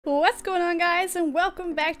What's going on, guys, and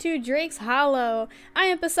welcome back to Drake's Hollow. I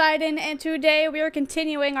am Poseidon, and today we are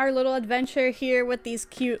continuing our little adventure here with these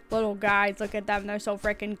cute little guys. Look at them, they're so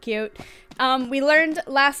freaking cute. We learned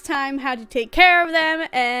last time how to take care of them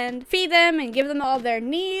and feed them and give them all their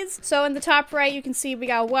needs. So in the top right, you can see we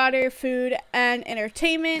got water, food, and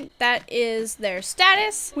entertainment. That is their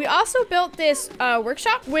status. We also built this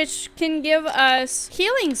workshop, which can give us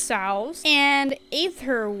healing salves and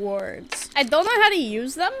aether wards. I don't know how to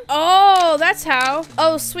use them. Oh, that's how.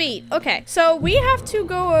 Oh, sweet. Okay, so we have to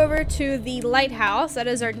go over to the lighthouse. That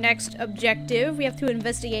is our next objective. We have to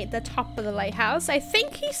investigate the top of the lighthouse. I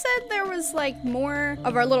think he said there was like more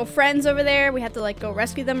of our little friends over there. We have to like go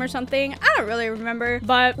rescue them or something. I don't really remember,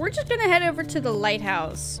 but we're just gonna head over to the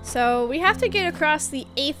lighthouse. So we have to get across the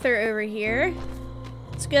aether over here.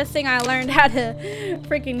 It's a good thing I learned how to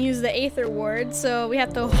freaking use the aether ward. So we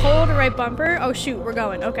have to hold the right bumper. Oh shoot, we're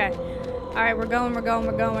going. Okay. All right, we're going.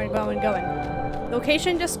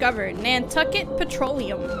 Location discovered. Nantucket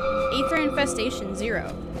Petroleum. Aether infestation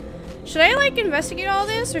 0. Should I like investigate all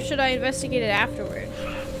this, or should I investigate it afterward?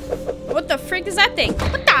 What the frick is that thing?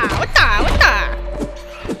 What the?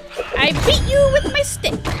 I beat you with my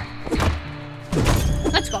stick.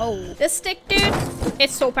 Let's go. This stick, dude,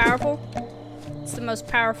 it's so powerful. It's the most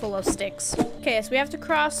powerful of sticks. Okay, so we have to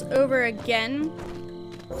cross over again.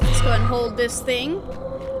 Let's go ahead and hold this thing.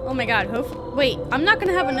 Oh my god, wait, I'm not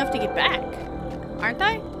gonna have enough to get back, aren't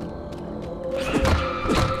I?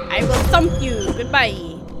 I will thump you. Goodbye.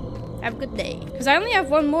 Have a good day. Because I only have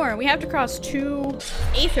one more. We have to cross 2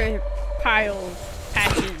 aether pile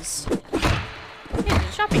patches. Hey, there's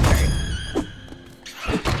a shopping cart.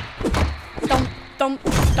 Dump.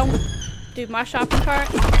 Dude, my shopping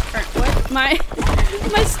cart, or what? My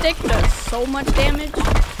stick does so much damage.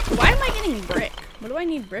 Why am I getting brick? What do I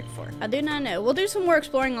need brick for? I do not know. We'll do some more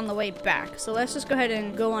exploring on the way back. So let's just go ahead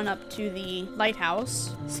and go on up to the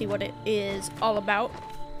lighthouse. See what it is all about.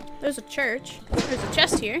 There's a church. There's a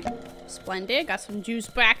chest here. Splendid. Got some juice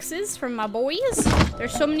boxes from my boys.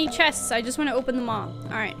 There's so many chests. I just want to open them all.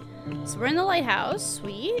 Alright. So we're in the lighthouse.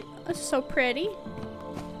 Sweet. That's so pretty.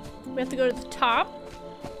 We have to go to the top.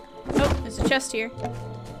 Oh, there's a chest here.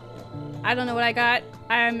 I don't know what I got.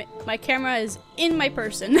 My camera is in my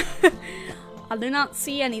person. I do not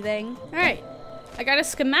see anything. Alright. I got a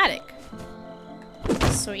schematic.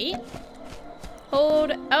 Sweet.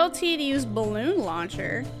 Hold LT to use balloon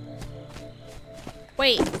launcher.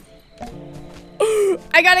 Wait.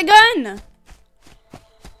 I got a gun!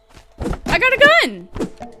 I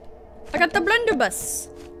got the blunderbuss.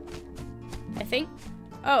 I think.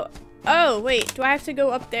 Oh, wait. Do I have to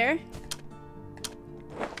go up there?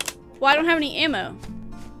 Well, I don't have any ammo.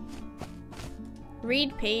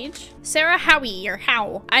 Read page. Sarah Howie, or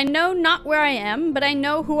How. I know not where I am, but I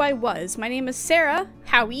know who I was. My name is Sarah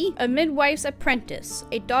Howie, a midwife's apprentice,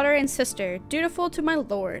 a daughter and sister, dutiful to my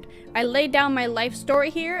lord. I lay down my life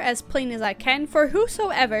story here as plain as I can, for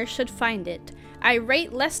whosoever should find it. I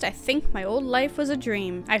rate lest I think my old life was a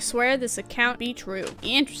dream. I swear this account be true.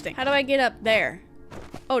 Interesting. How do I get up there?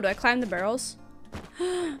 Oh, do I climb the barrels?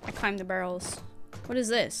 I climbed the barrels. What is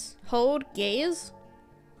this? Hold gaze?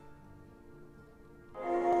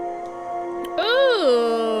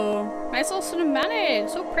 Ooh, nice little cinematic,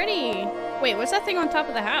 so pretty. Wait, what's that thing on top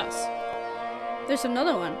of the house? There's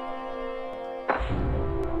another one.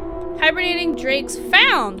 Hibernating drakes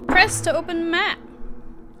found. Press to open map.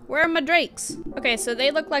 Where are my drakes? Okay, so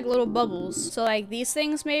they look like little bubbles. So like these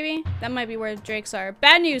things maybe? That might be where the drakes are.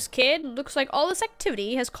 Bad news, kid. Looks like all this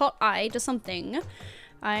activity has caught eye to something.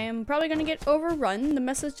 I am probably gonna get overrun. The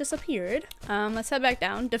message disappeared. Let's head back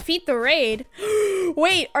down. Defeat the raid.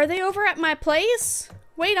 Wait, are they over at my place?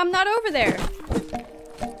 Wait, I'm not over there.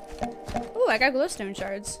 Ooh, I got glowstone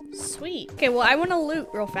shards. Sweet. Okay, well, I want to loot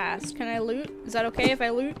real fast. Can I loot? Is that okay if I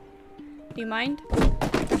loot? Do you mind?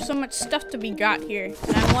 There's so much stuff to be got here,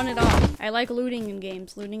 and I want it all. I like looting in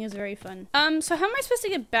games. Looting is very fun. So how am I supposed to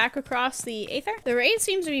get back across the aether? The raid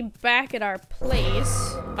seems to be back at our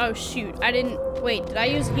place. Oh shoot, I didn't, wait, did I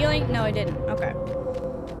use healing? No, I didn't. Okay.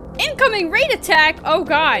 Incoming raid attack! Oh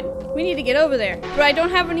god, we need to get over there. But I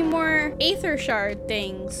don't have any more aether shard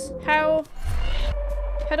things. How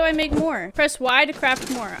do I make more? Press Y to craft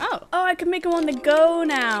more. Oh, I can make them on the go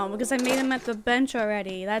now because I made them at the bench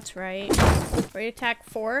already. That's right. Raid attack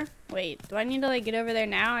 4. Wait, do I need to like get over there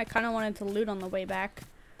now? I kind of wanted to loot on the way back.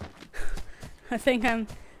 I think I'm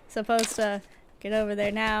supposed to get over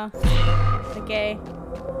there now. Okay.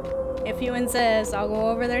 If you insist, I'll go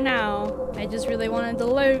over there now. I just really wanted to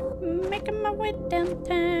loot. Making my way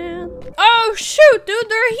downtown. Oh shoot, dude,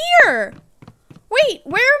 they're here! Wait,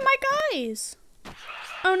 where are my guys?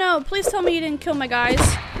 Oh no, please tell me you didn't kill my guys.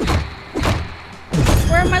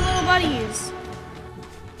 Where are my little buddies?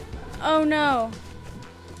 Oh no.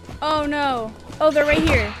 Oh no. Oh, they're right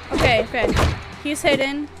here. Okay, okay. He's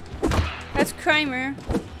hidden. That's Crimer.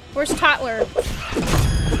 Where's Toddler?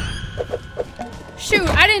 Shoot,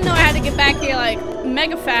 I didn't know I had to get back here like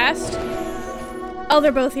mega fast. Oh,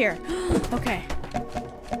 they're both here. Okay.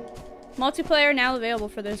 Multiplayer now available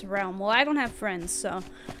for this realm. Well, I don't have friends, so.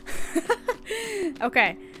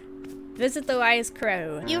 Okay. Visit the Wise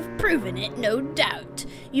Crow. You've proven it, no doubt.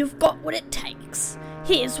 You've got what it takes.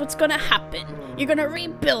 Here's what's gonna happen. You're gonna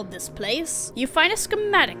rebuild this place. You find a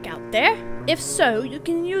schematic out there. If so, you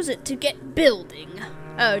can use it to get building.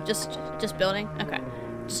 Oh, just building? Okay.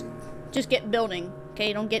 Just get building. Okay,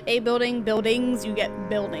 you don't get a building, buildings, you get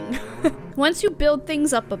building. Once you build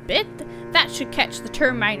things up a bit, that should catch the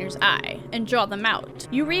Terminer's eye and draw them out.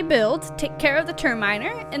 You rebuild, take care of the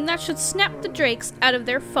Terminer, and that should snap the Drakes out of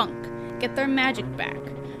their funk, get their magic back.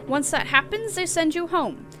 Once that happens, they send you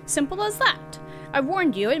home. Simple as that. I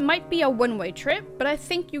warned you, it might be a one-way trip, but I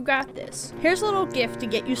think you got this. Here's a little gift to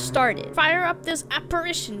get you started. Fire up this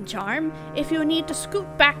apparition charm if you need to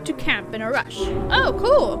scoot back to camp in a rush. Oh,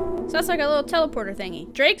 cool. So that's like a little teleporter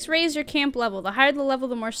thingy. Drakes raise your camp level. The higher the level,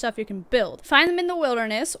 the more stuff you can build. Find them in the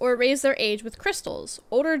wilderness or raise their age with crystals.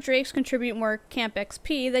 Older Drakes contribute more camp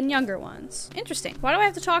XP than younger ones. Interesting. Why do I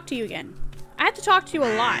have to talk to you again? I have to talk to you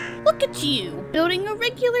a lot. Look at you, building a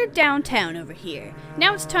regular downtown over here.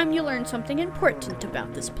 Now it's time you learn something important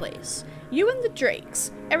about this place. You and the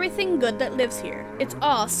Drakes, everything good that lives here, it's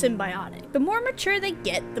all symbiotic. The more mature they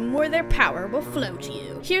get, the more their power will flow to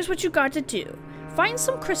you. Here's what you got to do. Find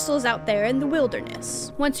some crystals out there in the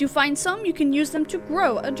wilderness. Once you find some, you can use them to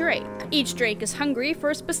grow a Drake. Each Drake is hungry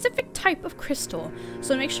for a specific type of crystal,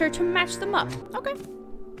 so make sure to match them up. Okay.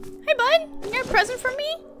 Hey bud, you got a present for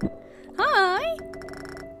me? Hi!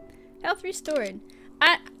 Health restored.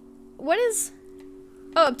 What is...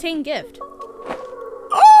 Oh, obtain gift.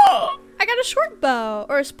 Oh! I got a short bow,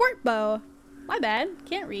 or a sport bow. My bad,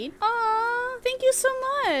 can't read. Aw, thank you so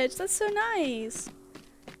much. That's so nice.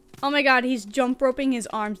 Oh my god, he's jump roping his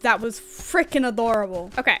arms. That was freaking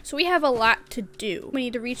adorable. Okay, so we have a lot to do. We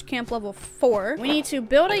need to reach camp level 4. We need to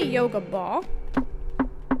build a yoga ball.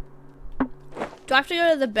 Do I have to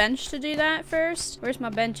go to the bench to do that first? Where's my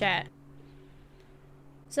bench at?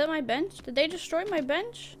 Is that my bench? Did they destroy my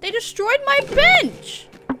bench? They destroyed my bench!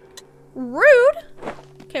 Rude!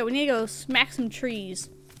 Okay, we need to go smack some trees.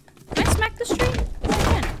 Can I smack this tree? Oh,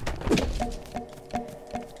 I can.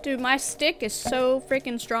 Dude, my stick is so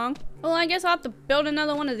freaking strong. Well, I guess I'll have to build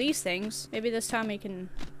another one of these things. Maybe this time we can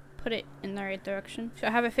put it in the right direction. Should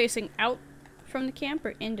I have it facing out from the camp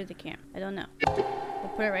or into the camp? I don't know.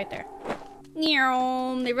 We'll put it right there. They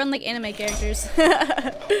run like anime characters.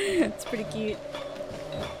 It's pretty cute.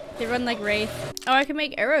 They run like Wraith. Oh, I can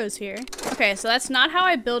make arrows here. Okay, so that's not how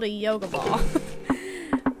I build a yoga ball.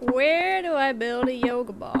 Where do I build a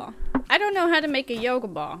yoga ball? I don't know how to make a yoga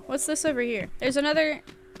ball. What's this over here? There's another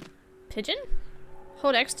pigeon?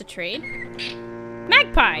 Hold X to trade.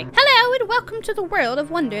 Magpie! Hello and welcome to the world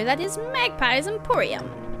of wonder that is Magpie's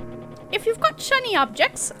Emporium. If you've got shiny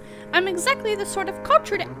objects, I'm exactly the sort of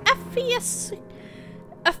cultured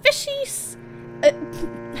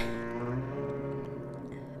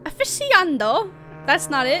aficionado, that's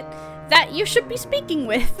not it, that you should be speaking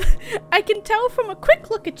with. I can tell from a quick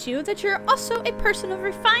look at you that you're also a person of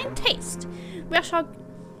refined taste.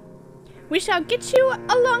 We shall get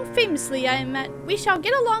along famously, I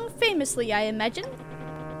imagine.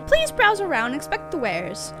 Please browse around and inspect the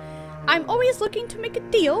wares. I'm always looking to make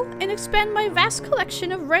a deal and expand my vast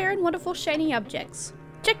collection of rare and wonderful shiny objects.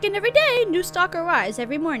 Check in every day, new stock arrives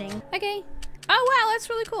every morning. Okay. Oh wow, that's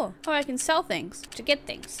really cool. Oh, I can sell things to get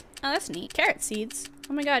things. Oh, that's neat. Carrot seeds.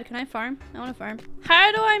 Oh my god, can I farm? I want to farm.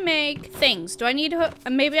 How do I make things? Do I need to...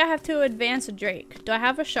 maybe I have to advance a Drake. Do I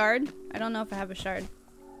have a shard? I don't know if I have a shard.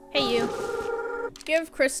 Hey, you.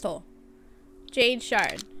 Give crystal. Jade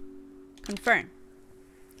shard. Confirm.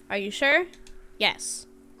 Are you sure? Yes.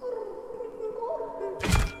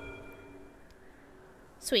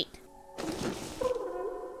 Sweet.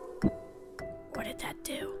 What did that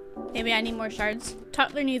do? Maybe I need more shards.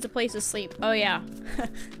 Toddler needs a place to sleep. Oh yeah.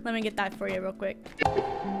 Let me get that for you real quick.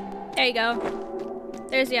 There you go.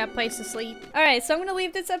 There's, yeah, a place to sleep. Alright, so I'm gonna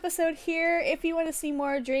leave this episode here. If you want to see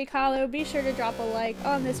more Drake Hollow, be sure to drop a like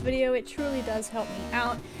on this video. It truly does help me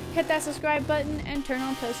out. Hit that subscribe button and turn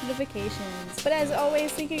on post notifications. But as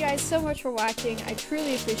always, thank you guys so much for watching. I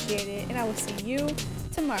truly appreciate it, and I will see you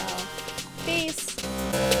tomorrow. Peace.